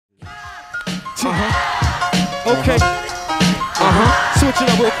Okay. Switch it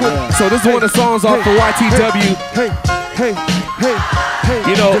up real quick. So this is one of the songs off for YTW.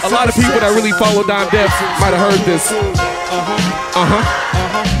 You know, a lot of people that really follow Dyme Def might have heard this.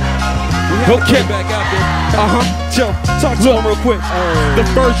 Okay. Joe, talk to him real quick. The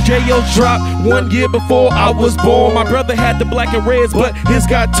first J.O. dropped 1 year before I was born. My brother had the black and reds, but his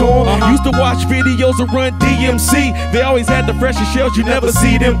got torn. Used to watch videos of Run DMC. They always had the freshest shells, you never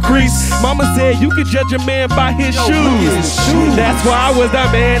see them crease. Mama said you could judge a man by his shoes. That's why I was the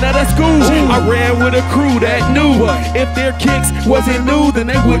man of the school. I ran with a crew that knew if their kicks wasn't new, then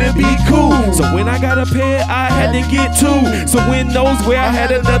they wouldn't be cool. So when I got a pair, I had to get two. So when knows where I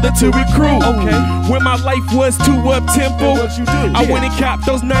had another to recruit. When my life was too up-tempo, I went and copped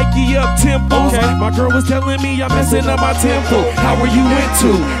those Nike up-tempos. My girl was telling me I'm messing up my tempo. How are you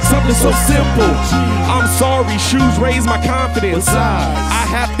into something so simple? I'm sorry, shoes raise my confidence. I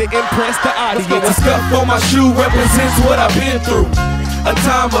have to impress the audience. The scuff on my shoe represents what I've been through. A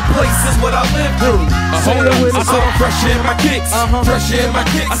time, a place is what I lived through. I said I'm fresh in my kicks. Fresh in my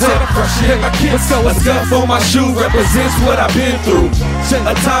kicks. I said I'm fresh in my kicks. A scuff on my shoe represents what I've been through.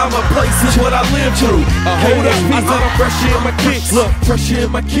 A time, a place is what I lived through. Hold up, I said I'm fresh in my kicks. Look, fresh in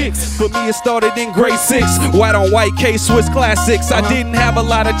my kicks. For me, it started in grade 6. White on white K-Swiss classics. I didn't have a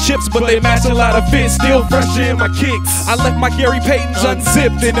lot of chips, but they matched a lot of fits. Still fresh in my kicks. I left my Gary Paytons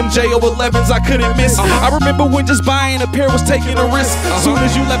unzipped. And them J.O.11s I couldn't miss. I remember when just buying a pair was taking a risk. Soon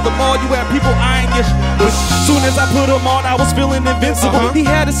as you left the mall, you had people eyeing you. Soon as I put them on, I was feeling invincible. He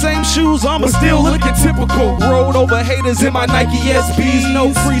had the same shoes on, but still looking typical. Rolled over haters in my Nike SBs.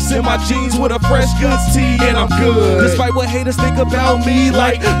 No crease in my jeans with a fresh goods tee. And I'm good. Despite what haters think about me,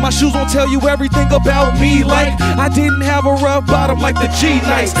 like my shoes won't tell you everything about me. Like I didn't have a rough bottom like the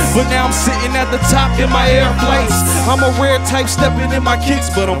G-Nights, but now I'm sitting at the top in my Air Flights. I'm a rare type stepping in my kicks,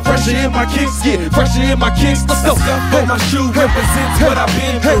 but I'm fresher in my kicks. Yeah, fresher in my kicks. Let's go. My shoe represents what I've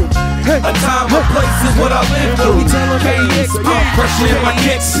been through. A time, a place is what I live through. KEXP. I'm fresh in my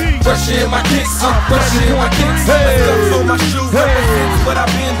kicks. Fresh in my kicks. I'm fresh in my kicks. So my shoe represents what I've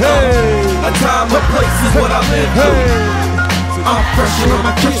been through. A time, a place is what I live through. I'm fresh in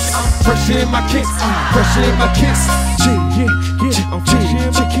my kicks. Fresh in my kicks. Fresh in my kicks. I'm fresh in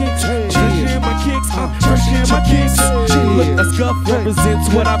my kicks. Fresh in my kicks. I'm fresh in my kicks. Look, a scuff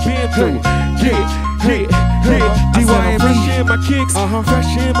represents what I've been through. I'm fresh in my kicks.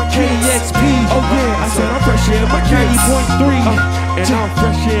 Fresh in my KEXP. Oh yeah, I said I'm fresh in my kicks. 90.3. And I'm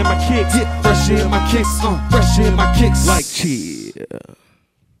fresh in my kicks. Fresh in my kicks. Fresh in my kicks. Like chill.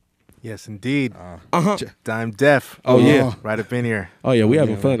 Yes, indeed. Dyme Def. Oh yeah, right up in here. Oh yeah, we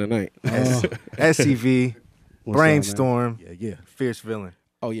having fun tonight. SCV, Brainstorm, Yeah. Fierce Villain.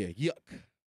 Oh yeah, yuck.